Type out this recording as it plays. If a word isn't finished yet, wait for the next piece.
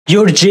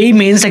Your JEE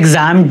mains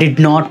exam did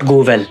not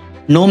go well.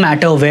 No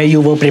matter where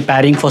you were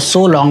preparing for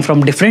so long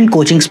from different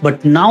coachings,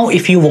 but now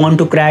if you want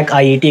to crack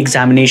IIT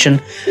examination,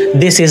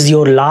 this is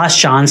your last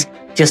chance.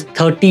 Just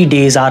 30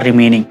 days are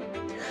remaining.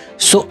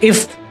 So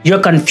if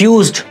you're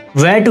confused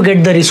where to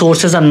get the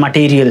resources and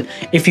material,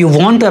 if you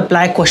want to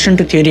apply question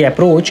to theory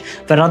approach,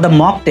 where are the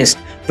mock tests,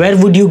 where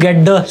would you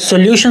get the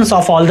solutions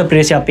of all the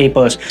previous year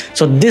papers?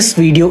 So this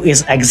video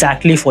is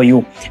exactly for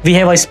you. We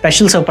have a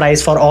special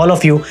surprise for all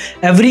of you.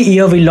 Every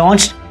year we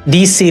launched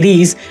these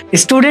series.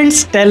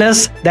 Students tell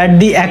us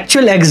that the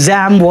actual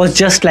exam was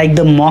just like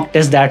the mock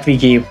test that we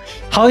gave.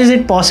 How is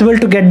it possible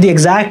to get the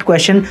exact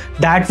question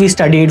that we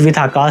studied with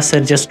Akash sir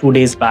just 2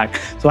 days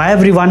back? So hi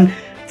everyone,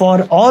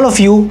 for all of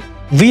you,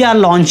 we are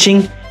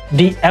launching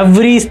the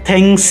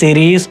Everything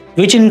series,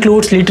 which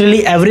includes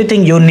literally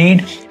everything you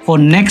need for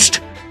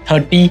next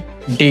 30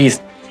 days.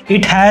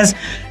 It has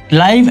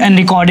live and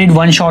recorded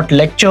one-shot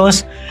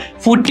lectures,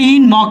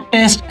 14 mock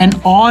tests, and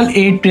all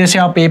 8 previous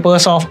year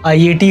papers of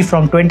IAT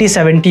from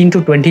 2017 to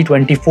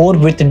 2024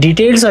 with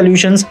detailed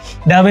solutions.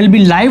 There will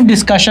be live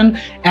discussion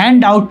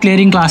and doubt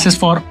clearing classes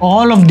for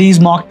all of these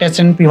mock tests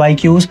and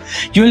PYQs.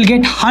 You will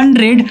get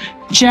 100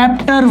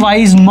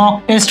 chapter-wise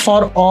mock test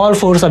for all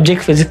 4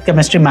 subjects: physics,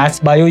 chemistry,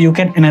 maths, bio. You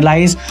can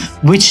analyze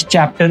which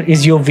chapter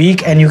is your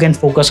weak and you can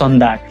focus on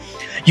that.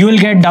 You will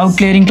get doubt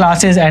clearing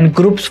classes and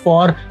groups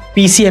for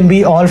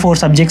PCMB, all 4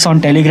 subjects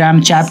on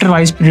Telegram,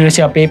 chapter-wise previous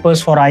year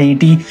papers for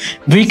IIT,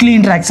 weekly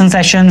interaction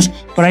sessions,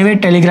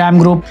 private Telegram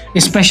group,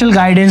 special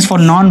guidance for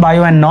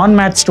non-bio and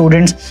non-math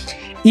students.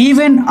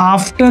 Even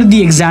after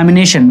the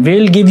examination,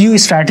 we'll give you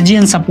strategy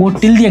and support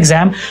till the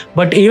exam,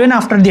 but even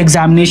after the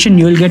examination,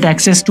 you will get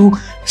access to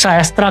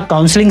SciAstra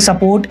counseling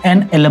support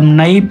and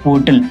alumni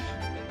portal.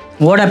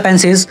 What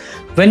happens is,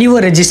 when you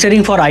were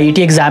registering for IIT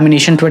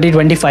examination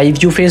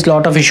 2025, you faced a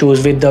lot of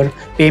issues with the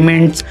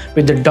payments,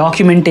 with the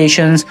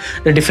documentations,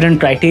 the different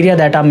criteria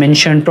that are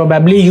mentioned.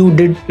 Probably you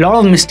did a lot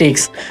of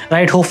mistakes,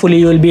 right? Hopefully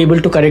you will be able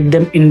to correct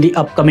them in the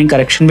upcoming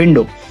correction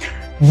window.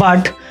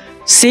 But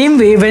same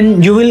way,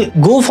 when you will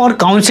go for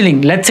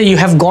counseling, let's say you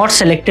have got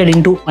selected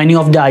into any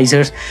of the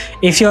IISERs.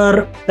 If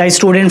you're a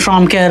student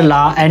from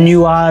Kerala and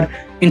you are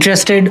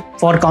interested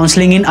for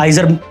counseling in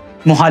IISER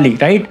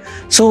Mohali, right?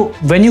 So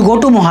when you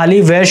go to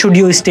Mohali, where should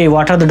you stay?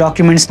 What are the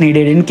documents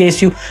needed? In case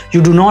you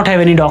do not have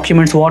any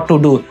documents, what to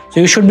do?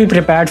 So you should be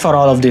prepared for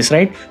all of this,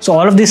 right? So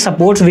all of these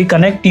supports, we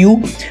connect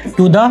you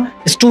to the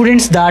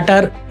students that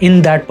are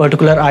in that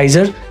particular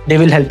IISER. They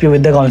will help you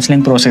with the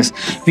counseling process.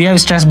 We have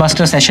stress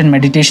buster session,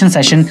 meditation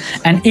session,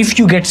 and if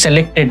you get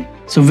selected,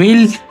 so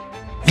we'll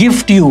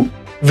gift you.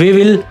 We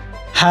will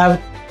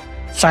have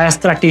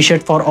SciAstra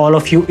t-shirt for all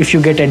of you if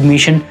you get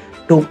admission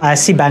to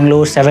IISc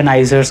Bangalore, 7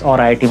 IISERs or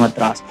IIT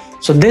Madras.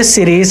 So this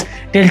series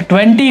till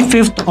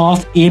 25th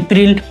of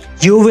April,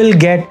 you will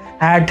get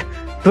at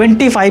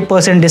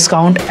 25%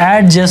 discount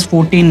at just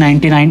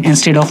 1499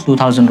 instead of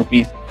 2000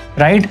 rupees,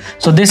 right?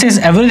 So this is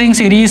Everything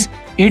series.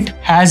 It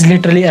has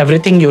literally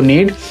everything you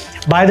need.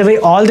 By the way,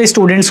 all the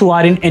students who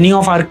are in any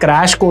of our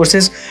crash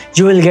courses,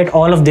 you will get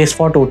all of this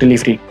for totally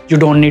free. You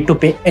don't need to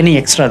pay any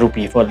extra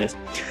rupee for this.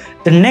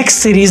 The next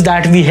series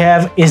that we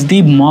have is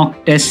the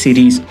mock test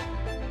series.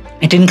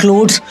 It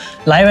includes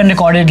live and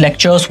recorded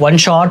lectures, one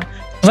shot,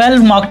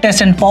 12 mock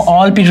tests and for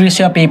all previous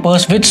year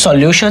papers with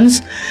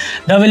solutions.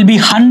 There will be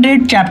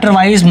 100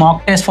 chapter-wise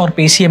mock tests for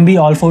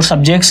PCMB, all 4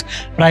 subjects,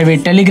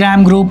 private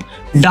Telegram group,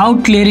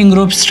 doubt clearing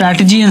group,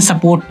 strategy and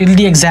support till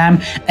the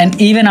exam,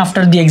 and even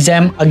after the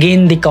exam,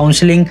 again the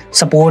counseling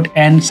support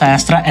and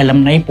SciAstra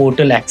alumni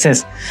portal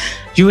access.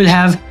 You will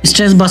have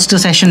stress buster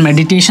session,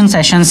 meditation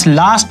sessions,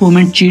 last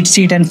moment cheat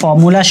sheet and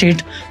formula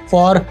sheet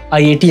for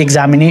IAT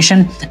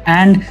examination,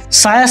 and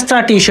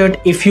SciAstra t-shirt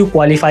if you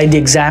qualify the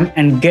exam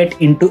and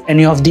get into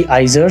any of the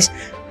IISERs,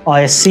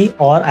 IISc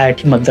or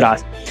IIT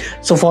Madras.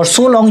 So for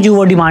so long you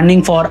were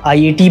demanding for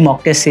IAT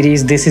mock test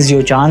series, this is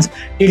your chance.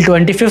 Till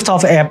 25th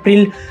of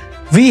April,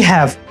 we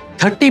have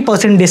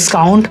 30%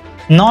 discount.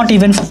 Not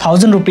even for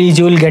 1000 rupees,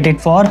 you will get it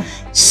for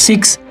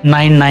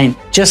 699,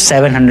 just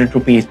 700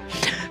 rupees.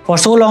 For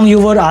so long you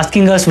were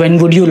asking us, when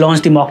would you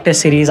launch the mock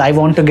test series? I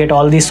want to get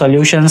all these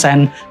solutions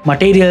and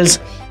materials.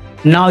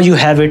 Now you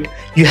have it.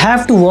 You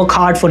have to work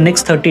hard for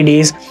next 30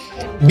 days.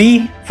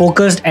 Be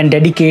focused and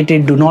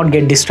dedicated. Do not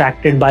get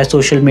distracted by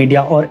social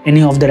media or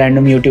any of the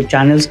random YouTube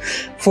channels.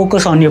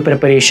 Focus on your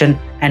preparation,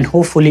 and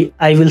hopefully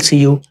I will see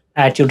you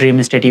at your Dream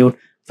Institute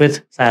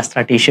with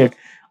SciAstra t-shirt.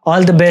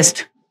 All the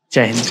best.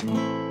 Jai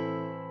Hind.